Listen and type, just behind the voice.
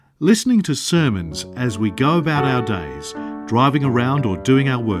Listening to sermons as we go about our days, driving around or doing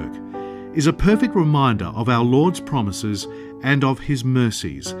our work, is a perfect reminder of our Lord's promises and of His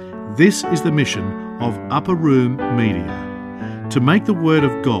mercies. This is the mission of Upper Room Media, to make the Word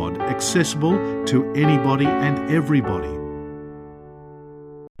of God accessible to anybody and everybody.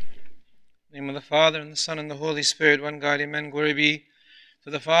 In the name of the Father, and the Son, and the Holy Spirit, one God, amen. Glory be to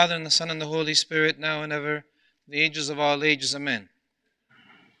the Father, and the Son, and the Holy Spirit, now and ever, the ages of all ages, amen.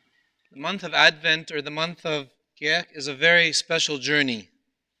 The month of Advent, or the month of Kiek, is a very special journey.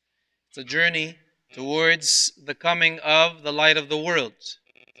 It's a journey towards the coming of the light of the world. It's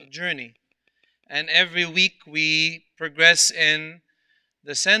a journey. And every week we progress in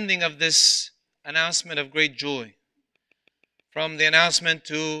the sending of this announcement of great joy. From the announcement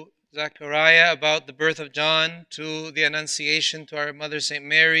to Zechariah about the birth of John, to the Annunciation to our Mother St.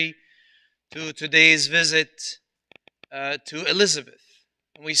 Mary, to today's visit to Elizabeth.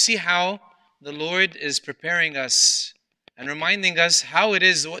 And we see how the Lord is preparing us and reminding us how it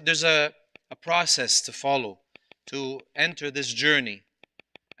is. There's a process to follow to enter this journey.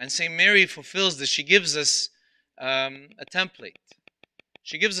 And St. Mary fulfills this. She gives us a template.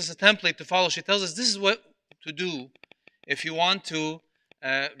 She gives us a template to follow. She tells us this is what to do if you want to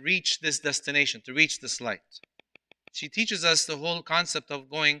reach this destination, to reach this light. She teaches us the whole concept of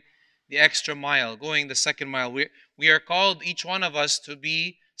going the extra mile, going the second mile. We are called, each one of us, to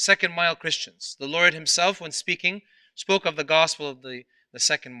be second mile Christians. The Lord Himself, when speaking, spoke of the gospel of the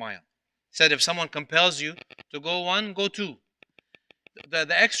second mile. He said, if someone compels you to go one, go two.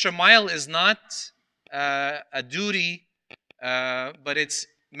 The extra mile is not a duty, but it's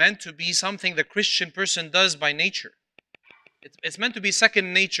meant to be something the Christian person does by nature. It's meant to be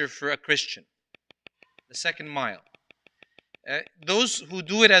second nature for a Christian, the second mile. Those who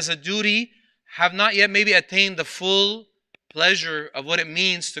do it as a duty have not yet maybe attained the full pleasure of what it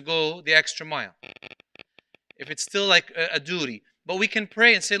means to go the extra mile, if it's still like a duty. But we can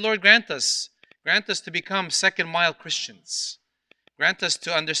pray and say, Lord, grant us to become second mile Christians. Grant us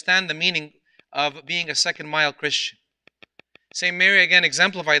to understand the meaning of being a second mile Christian. St. Mary again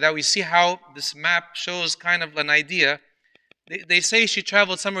exemplified that. We see how this map shows kind of an idea. They say she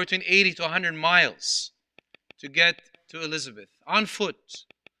traveled somewhere between 80 to 100 miles to get to Elizabeth, on foot,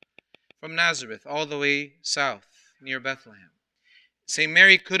 from Nazareth all the way south, near Bethlehem. St.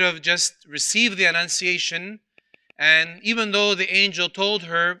 Mary could have just received the Annunciation, and even though the angel told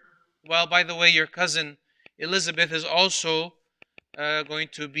her, well, by the way, your cousin Elizabeth is also going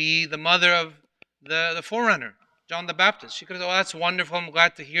to be the mother of the forerunner, John the Baptist. She could have said, oh, that's wonderful, I'm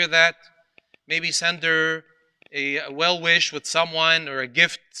glad to hear that. Maybe send her a well-wish with someone, or a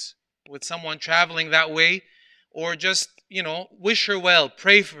gift with someone traveling that way, or just, wish her well,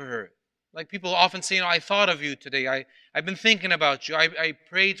 pray for her. Like people often say, I thought of you today. I've been thinking about you. I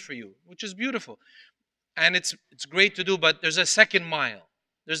prayed for you, which is beautiful. And it's great to do, but there's a second mile.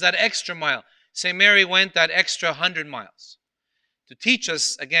 There's that extra mile. St. Mary went that extra 100 miles to teach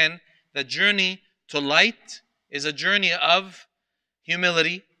us, again, the journey to light is a journey of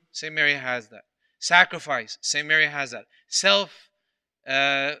humility. St. Mary has that. Sacrifice. St. Mary has that.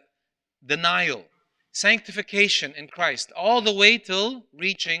 Self-denial. Sanctification in Christ, all the way till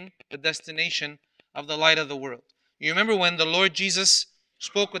reaching the destination of the light of the world. You remember when the Lord Jesus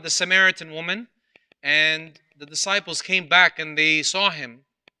spoke with the Samaritan woman, and the disciples came back and they saw Him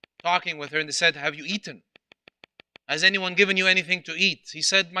talking with her, and they said, have you eaten? Has anyone given you anything to eat? He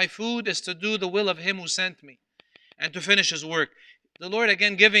said, my food is to do the will of Him who sent me and to finish His work. The Lord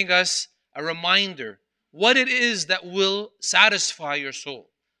again giving us a reminder what it is that will satisfy your soul,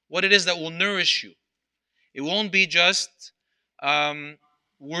 what it is that will nourish you. It won't be just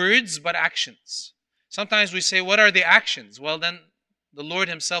words, but actions. Sometimes we say, what are the actions? Well, then the Lord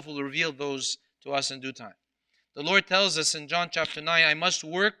Himself will reveal those to us in due time. The Lord tells us in John chapter 9, I must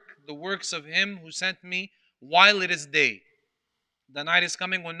work the works of Him who sent me while it is day. The night is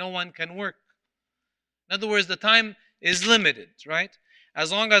coming when no one can work. In other words, the time is limited, right?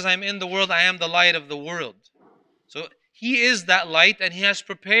 As long as I'm in the world, I am the light of the world. So He is that light, and He has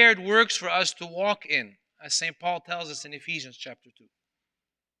prepared works for us to walk in, as St. Paul tells us in Ephesians chapter 2.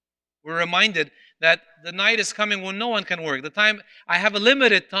 We're reminded that the night is coming when no one can work. I have a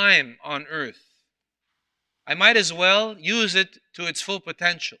limited time on earth. I might as well use it to its full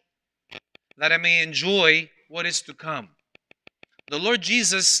potential, that I may enjoy what is to come. The Lord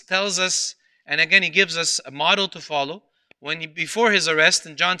Jesus tells us, and again He gives us a model to follow. Before His arrest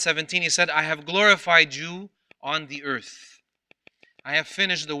in John 17, He said, I have glorified you on the earth. I have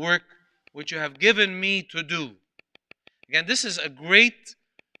finished the work which you have given me to do. Again, this is a great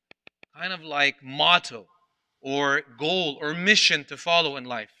kind of like motto or goal or mission to follow in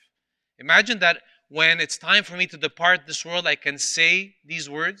life. Imagine that when it's time for me to depart this world, I can say these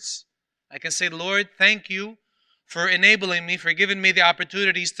words. I can say, Lord, thank you for enabling me, for giving me the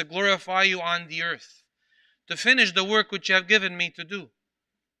opportunities to glorify you on the earth, to finish the work which you have given me to do.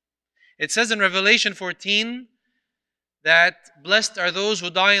 It says in Revelation 14 that blessed are those who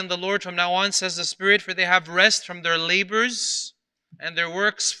die in the Lord from now on, says the Spirit, for they have rest from their labors and their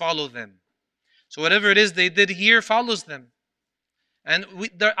works follow them. So whatever it is they did here follows them. And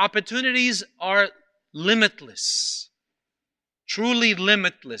their opportunities are limitless, truly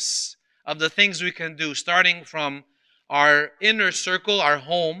limitless, of the things we can do, starting from our inner circle, our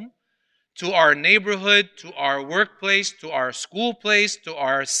home, to our neighborhood, to our workplace, to our school place, to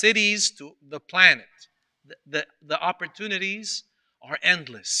our cities, to the planet. The opportunities are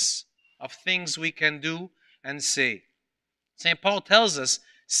endless of things we can do and say. St. Paul tells us,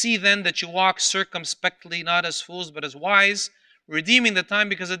 see then that you walk circumspectly, not as fools, but as wise, redeeming the time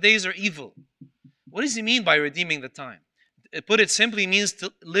because the days are evil. What does he mean by redeeming the time? Put it simply, means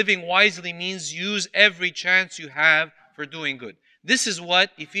living wisely means use every chance you have for doing good. This is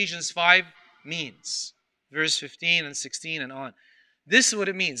what Ephesians 5 means. Verse 15 and 16 and on. This is what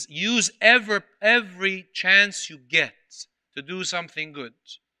it means. Use every chance you get to do something good.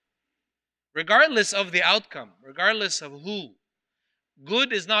 Regardless of the outcome, regardless of who.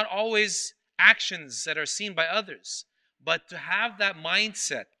 Good is not always actions that are seen by others, but to have that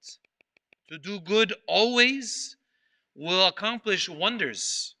mindset, to do good always, will accomplish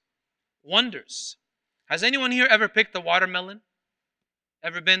wonders. Wonders. Has anyone here ever picked a watermelon?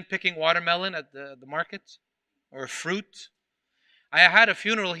 Ever been picking watermelon at the market? Or fruit? I had a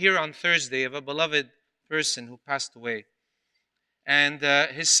funeral here on Thursday of a beloved person who passed away. And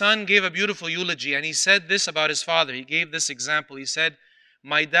his son gave a beautiful eulogy, and he said this about his father. He gave this example. He said,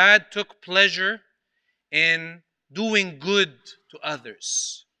 my dad took pleasure in doing good to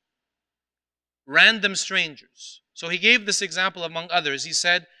others. Random strangers. So he gave this example among others. He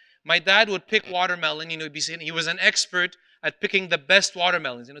said, my dad would pick watermelon. He was an expert at picking the best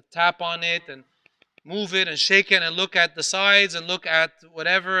watermelons. Tap on it and move it and shake it and look at the sides and look at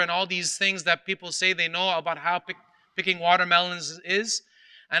whatever and all these things that people say they know about how picking watermelons is.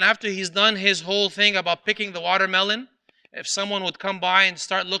 And after he's done his whole thing about picking the watermelon, if someone would come by and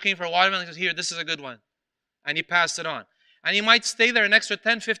start looking for a watermelon, he says, here, this is a good one. And he passed it on. And he might stay there an extra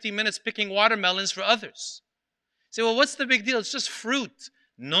 10, 15 minutes picking watermelons for others. Say, well, what's the big deal? It's just fruit.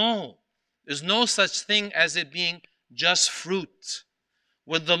 No, there's no such thing as it being just fruit.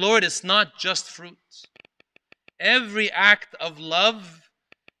 With the Lord, it's not just fruit. Every act of love,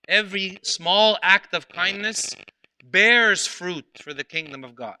 every small act of kindness bears fruit for the kingdom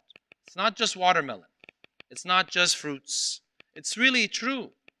of God. It's not just watermelon. It's not just fruits. It's really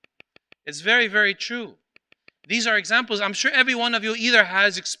true. It's very, very true. These are examples. I'm sure every one of you either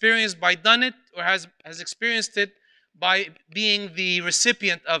has experienced by done it or has experienced it by being the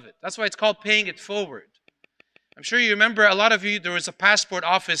recipient of it. That's why it's called paying it forward. I'm sure you remember, a lot of you, there was a passport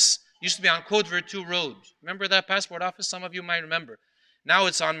office, used to be on Côte Vertu Road. Remember that passport office? Some of you might remember. Now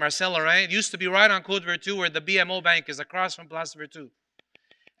it's on Marcel Lorrain. It used to be right on Côte Vertu where the BMO Bank is, across from Place Vertu.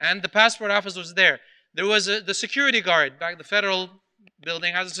 And the passport office was there. There was the security guard, back the federal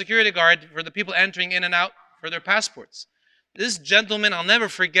building has a security guard for the people entering in and out for their passports. This gentleman, I'll never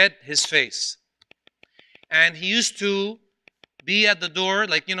forget his face. And he used to be at the door,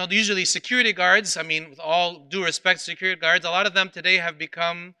 usually security guards, with all due respect to security guards, a lot of them today have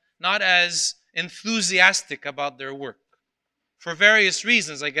become not as enthusiastic about their work. For various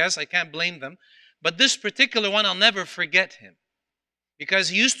reasons, I guess. I can't blame them. But this particular one, I'll never forget him. Because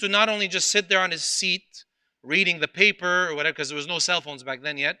he used to not only just sit there on his seat, reading the paper or whatever, because there was no cell phones back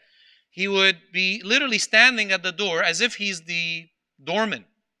then yet, he would be literally standing at the door as if he's the doorman.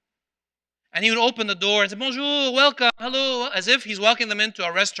 And he would open the door and say, bonjour, welcome, hello, as if he's welcoming them into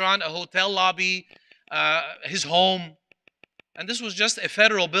a restaurant, a hotel lobby, his home. And this was just a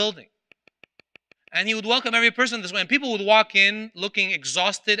federal building. And he would welcome every person this way. And people would walk in looking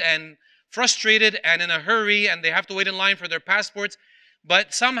exhausted and frustrated and in a hurry, and they have to wait in line for their passports.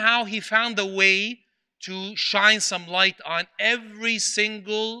 But somehow he found a way to shine some light on every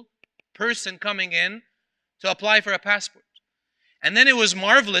single person coming in to apply for a passport. And then it was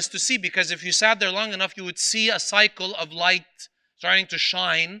marvelous to see, because if you sat there long enough, you would see a cycle of light starting to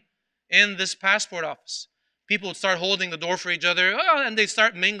shine in this passport office. People would start holding the door for each other, and they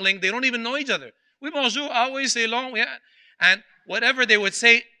start mingling. They don't even know each other. Oui, bonjour, always say long. And whatever they would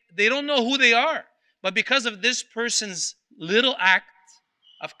say, they don't know who they are. But because of this person's little act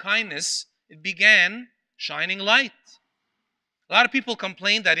of kindness, it began shining light. A lot of people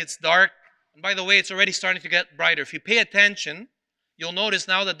complain that it's dark. And by the way, it's already starting to get brighter. If you pay attention, You'll notice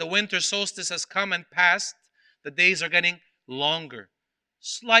now that the winter solstice has come and passed, the days are getting longer.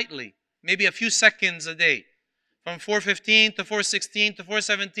 Slightly. Maybe a few seconds a day. From 4:15 to 4:16 to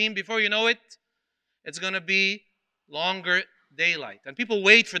 4:17. Before you know it, it's going to be longer daylight. And people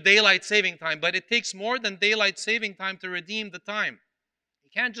wait for daylight saving time, but it takes more than daylight saving time to redeem the time. You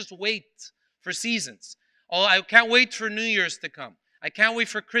can't just wait for seasons. Oh, I can't wait for New Year's to come. I can't wait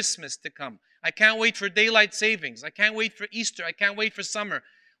for Christmas to come. I can't wait for daylight savings. I can't wait for Easter. I can't wait for summer.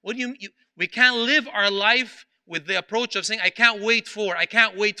 What do you we can't live our life with the approach of saying, I can't wait for.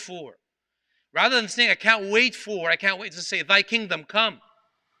 Rather than saying, I can't wait to say, thy kingdom come.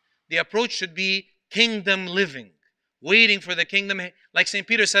 The approach should be kingdom living, waiting for the kingdom. Like St.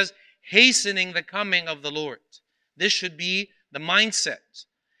 Peter says, hastening the coming of the Lord. This should be the mindset.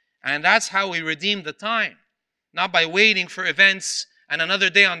 And that's how we redeem the time. Not by waiting for events and another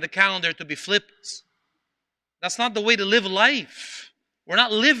day on the calendar to be flipped. That's not the way to live life. We're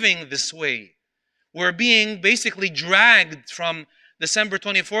not living this way. We're being basically dragged from December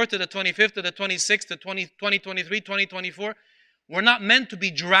 24th to the 25th to the 26th to 2023, 2024. We're not meant to be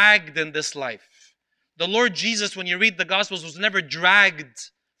dragged in this life. The Lord Jesus, when you read the Gospels, was never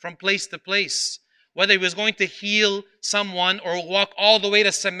dragged from place to place. Whether he was going to heal someone or walk all the way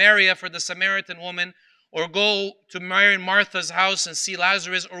to Samaria for the Samaritan woman or go to Mary and Martha's house and see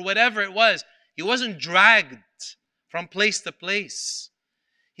Lazarus or whatever it was, he wasn't dragged from place to place.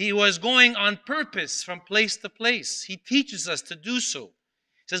 He was going on purpose from place to place. He teaches us to do so.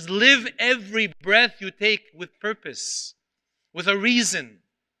 He says, live every breath you take with purpose, with a reason.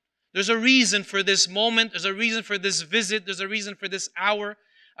 There's a reason for this moment. There's a reason for this visit. There's a reason for this hour.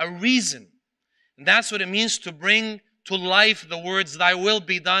 A reason. And that's what it means to bring to life the words, thy will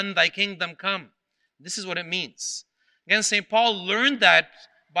be done, thy kingdom come. This is what it means. Again, St. Paul learned that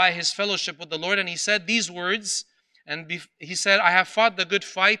by his fellowship with the Lord, and he said these words, and he said, I have fought the good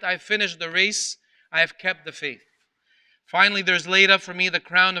fight, I have finished the race, I have kept the faith. Finally, there's laid up for me the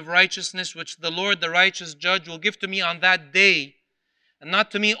crown of righteousness, which the Lord, the righteous judge, will give to me on that day, and not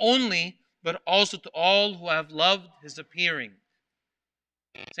to me only, but also to all who have loved his appearing.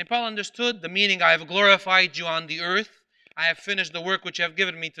 St. Paul understood the meaning, I have glorified you on the earth, I have finished the work which you have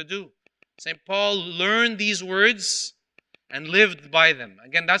given me to do. St. Paul learned these words and lived by them.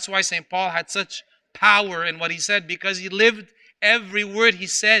 Again, that's why St. Paul had such power in what he said, because he lived every word he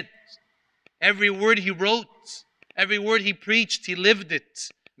said, every word he wrote, every word he preached, he lived it.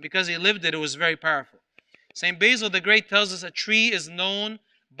 Because he lived it, it was very powerful. St. Basil the Great tells us a tree is known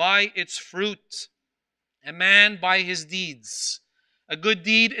by its fruit, a man by his deeds. A good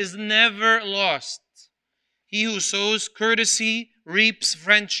deed is never lost. He who sows courtesy reaps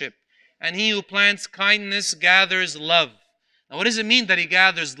friendship, and he who plants kindness gathers love. Now, what does it mean that he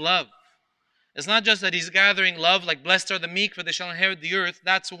gathers love? It's not just that he's gathering love, like blessed are the meek, for they shall inherit the earth.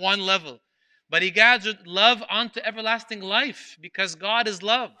 That's one level. But he gathered love unto everlasting life, because God is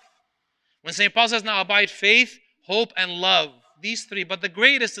love. When St. Paul says, now abide faith, hope, and love, these three, but the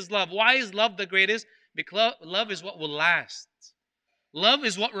greatest is love. Why is love the greatest? Because love is what will last. Love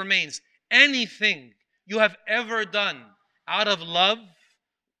is what remains. Anything you have ever done out of love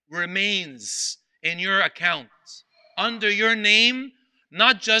remains in your account, under your name,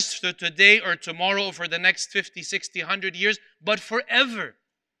 not just for today or tomorrow or for the next 50, 60, 100 years, but forever.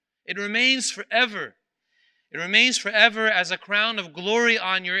 It remains forever. It remains forever as a crown of glory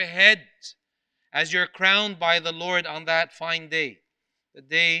on your head, as you're crowned by the Lord on that fine day, the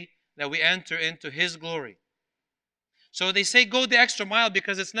day that we enter into His glory. So they say go the extra mile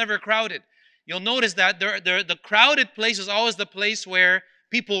because it's never crowded. You'll notice that the crowded place is always the place where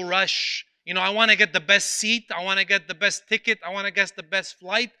people rush. You know, I want to get the best seat. I want to get the best ticket. I want to get the best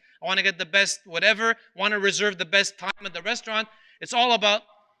flight. I want to get the best whatever. I want to reserve the best time at the restaurant. It's all about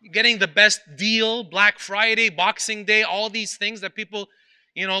getting the best deal, Black Friday, Boxing Day, all these things that people,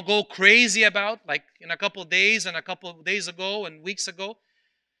 you know, go crazy about, like in a couple of days and a couple of days ago and weeks ago.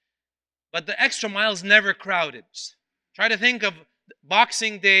 But the extra mile is never crowded. Try to think of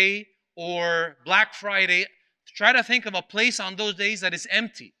Boxing Day or Black Friday. Try to think of a place on those days that is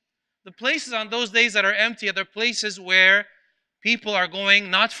empty. The places on those days that are empty are the places where people are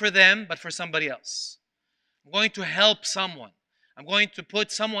going not for them, but for somebody else. I'm going to help someone. I'm going to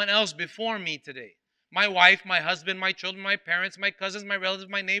put someone else before me today. My wife, my husband, my children, my parents, my cousins, my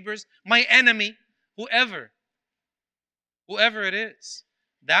relatives, my neighbors, my enemy, whoever it is.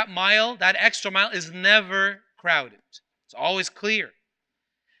 That mile, that extra mile is never crowded. It's always clear.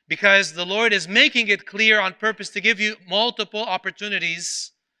 Because the Lord is making it clear on purpose to give you multiple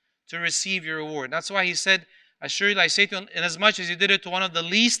opportunities to receive your reward. That's why He said, assuredly I say to you, inasmuch as you did it to one of the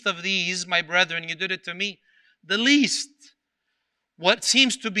least of these, my brethren, you did it to me. The least. what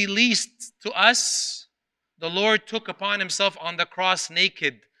seems to be least to us, the Lord took upon himself on the cross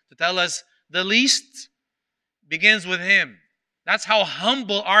naked to tell us the least begins with him. That's how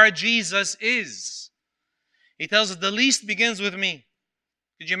humble our Jesus is. He tells us the least begins with me.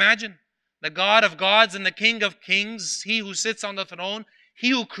 Could you imagine? The God of gods and the King of kings, he who sits on the throne, he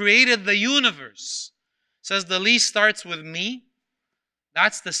who created the universe, says the least starts with me.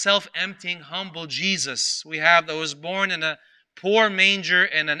 That's the self-emptying, humble Jesus we have, that was born in a poor manger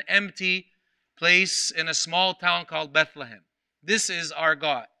in an empty place in a small town called Bethlehem. This is our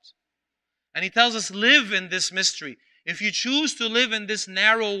God. And he tells us, live in this mystery. If you choose to live in this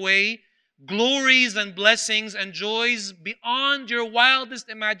narrow way, glories and blessings and joys beyond your wildest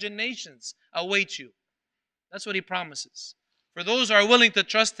imaginations await you. That's what he promises. For those who are willing to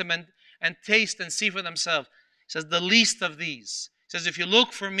trust him and taste and see for themselves. He says, the least of these. He says, if you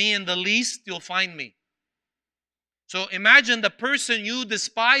look for me in the least, you'll find me. So imagine the person you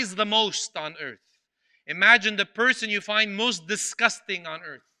despise the most on earth. Imagine the person you find most disgusting on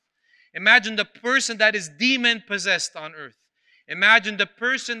earth. Imagine the person that is demon-possessed on earth. Imagine the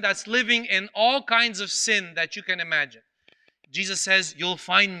person that's living in all kinds of sin that you can imagine. Jesus says, you'll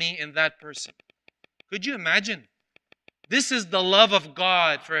find me in that person. Could you imagine? This is the love of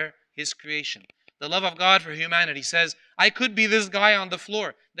God for his creation. The love of God for humanity. He says, I could be this guy on the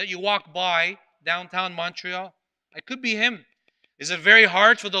floor that you walk by downtown Montreal. I could be him. Is it very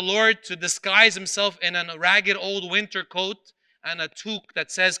hard for the Lord to disguise himself in a ragged old winter coat and a toque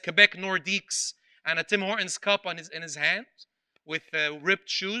that says Quebec Nordiques and a Tim Hortons cup in his hand with ripped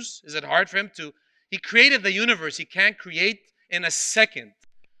shoes? Is it hard for him to? He created the universe. He can't create in a second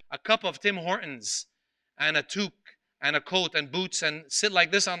a cup of Tim Hortons and a toque and a coat and boots and sit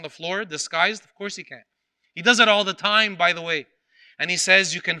like this on the floor disguised? Of course he can. He does it all the time, by the way. And he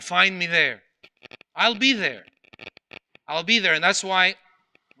says, you can find me there. I'll be there. I'll be there. And that's why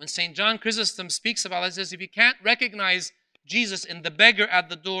when St. John Chrysostom speaks about it, he says, if you can't recognize Jesus in the beggar at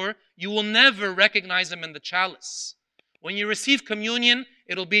the door, you will never recognize him in the chalice. When you receive communion,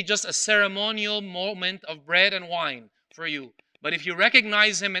 it'll be just a ceremonial moment of bread and wine for you. But if you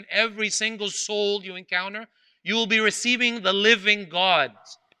recognize him in every single soul you encounter, you will be receiving the living God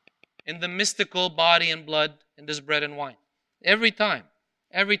in the mystical body and blood in this bread and wine. Every time.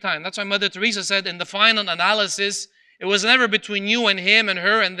 Every time. That's why Mother Teresa said in the final analysis, it was never between you and him and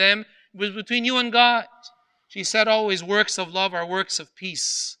her and them. It was between you and God. She said always, works of love are works of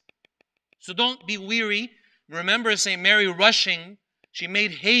peace. So don't be weary. Remember St. Mary rushing. She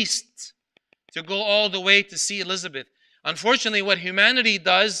made haste to go all the way to see Elizabeth. Unfortunately, what humanity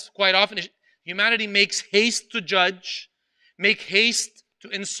does quite often is humanity makes haste to judge, make haste to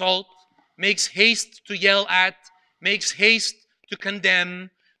insult, makes haste to yell at, makes haste to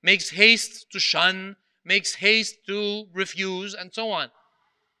condemn, makes haste to shun, makes haste to refuse, and so on.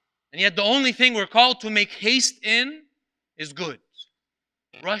 And yet the only thing we're called to make haste in is good.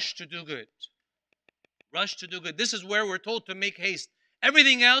 Rush to do good. Rush to do good. This is where we're told to make haste.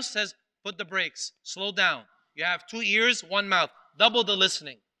 Everything else says, put the brakes, slow down. You have 2 ears, 1 mouth, double the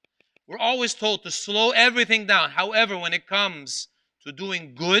listening. We're always told to slow everything down. However, when it comes to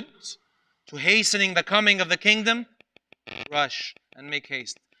doing good, to hastening the coming of the kingdom, rush and make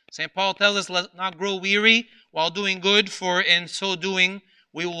haste. St. Paul tells us, let not grow weary while doing good, for in so doing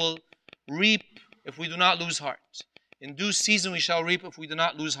we will reap if we do not lose heart. In due season we shall reap if we do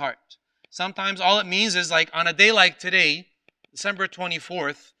not lose heart. Sometimes all it means is like on a day like today, December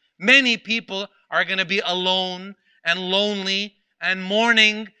 24th, many people are going to be alone and lonely and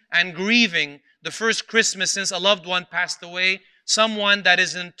mourning and grieving the first Christmas since a loved one passed away, someone that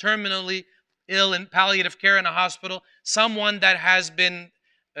is in terminally ill in palliative care in a hospital, someone that has been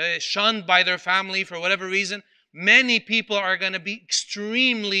shunned by their family for whatever reason. Many people are going to be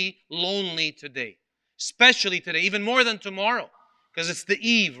extremely lonely today, especially today, even more than tomorrow, because it's the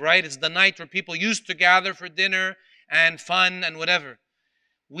eve, right? It's the night where people used to gather for dinner and fun and whatever.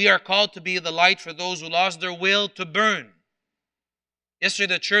 We are called to be the light for those who lost their will to burn.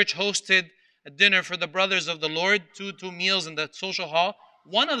 Yesterday, the church hosted a dinner for the brothers of the Lord, two meals in the social hall.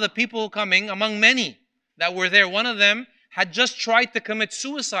 One of the people coming, among many that were there, one of them had just tried to commit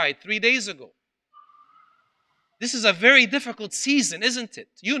suicide 3 days ago. This is a very difficult season, isn't it?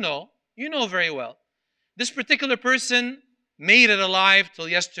 You know very well. This particular person made it alive till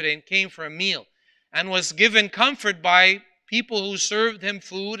yesterday and came for a meal and was given comfort by people who served him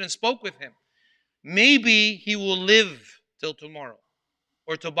food and spoke with him. Maybe he will live till tomorrow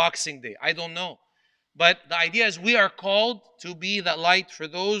or to Boxing Day. I don't know. But the idea is we are called to be that light for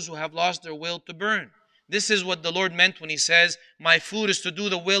those who have lost their will to burn. This is what the Lord meant when he says, my food is to do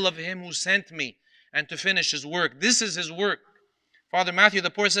the will of him who sent me and to finish his work. This is his work. Father Matthew the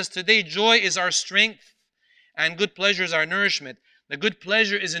Poor says, today joy is our strength and good pleasure is our nourishment. The good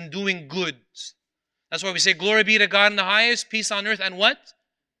pleasure is in doing good. That's why we say, glory be to God in the highest, peace on earth, and what?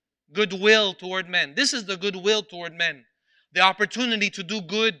 Goodwill toward men. This is the goodwill toward men. The opportunity to do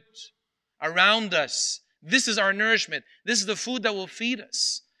good around us. This is our nourishment. This is the food that will feed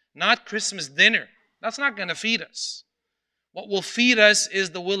us. Not Christmas dinner. That's not going to feed us. What will feed us is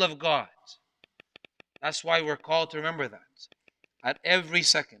the will of God. That's why we're called to remember that at every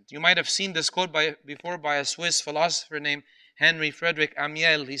second. You might have seen this quote before by a Swiss philosopher named Henry Frederick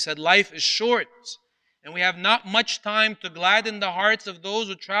Amiel. He said, life is short, and we have not much time to gladden the hearts of those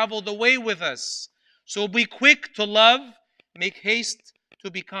who travel the way with us. So be quick to love, make haste to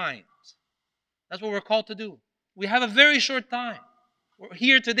be kind. That's what we're called to do. We have a very short time. We're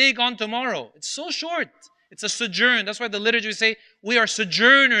here today, gone tomorrow. It's so short. It's a sojourn. That's why the liturgy say, we are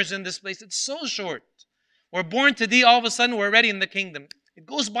sojourners in this place. It's so short. We're born today, all of a sudden we're already in the kingdom. It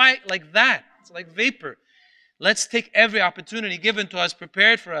goes by like that. It's like vapor. Let's take every opportunity given to us,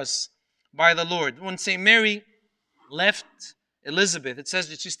 prepared for us by the Lord. When St. Mary left Elizabeth, it says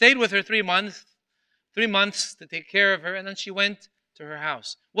that she stayed with her 3 months to take care of her, and then she went to her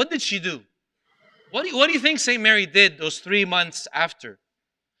house. What did she do? What do you think St. Mary did those 3 months after?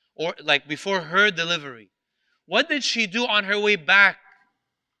 Or like before her delivery? What did she do on her way back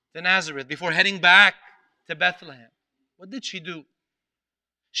to Nazareth, before heading back to Bethlehem? What did she do?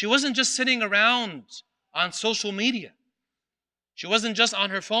 She wasn't just sitting around on social media. She wasn't just on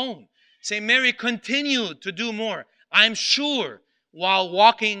her phone. St. Mary continued to do more. I'm sure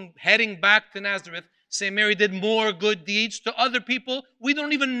while heading back to Nazareth, St. Mary did more good deeds to other people we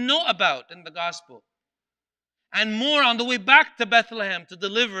don't even know about in the gospel. And more on the way back to Bethlehem to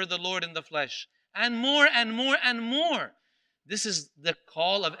deliver the Lord in the flesh. And more and more and more. This is the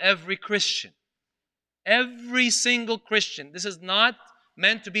call of every Christian. Every single Christian. This is not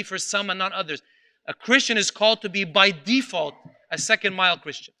meant to be for some and not others. A Christian is called to be by default a second mile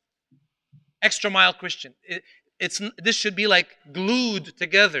Christian. Extra mile Christian. This should be like glued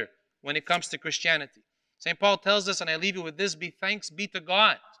together when it comes to Christianity. St. Paul tells us, and I leave you with this, thanks be to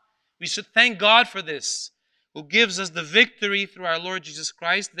God. We should thank God for this, who gives us the victory through our Lord Jesus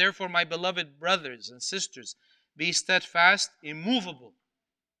Christ. Therefore, my beloved brothers and sisters, be steadfast, immovable.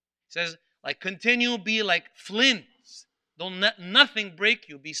 He says, continue, be like flints. Don't let nothing break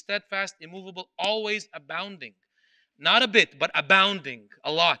you. Be steadfast, immovable, always abounding. Not a bit, but abounding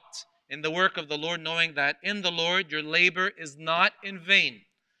a lot in the work of the Lord, knowing that in the Lord your labor is not in vain.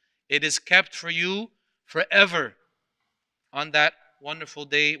 It is kept for you forever on that wonderful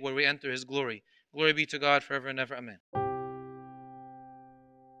day where we enter His glory. Glory be to God forever and ever. Amen.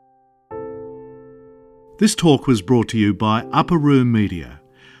 This talk was brought to you by Upper Room Media.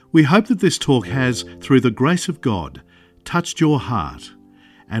 We hope that this talk has, through the grace of God, touched your heart,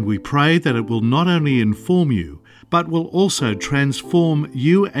 and we pray that it will not only inform you, but will also transform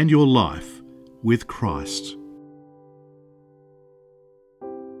you and your life with Christ.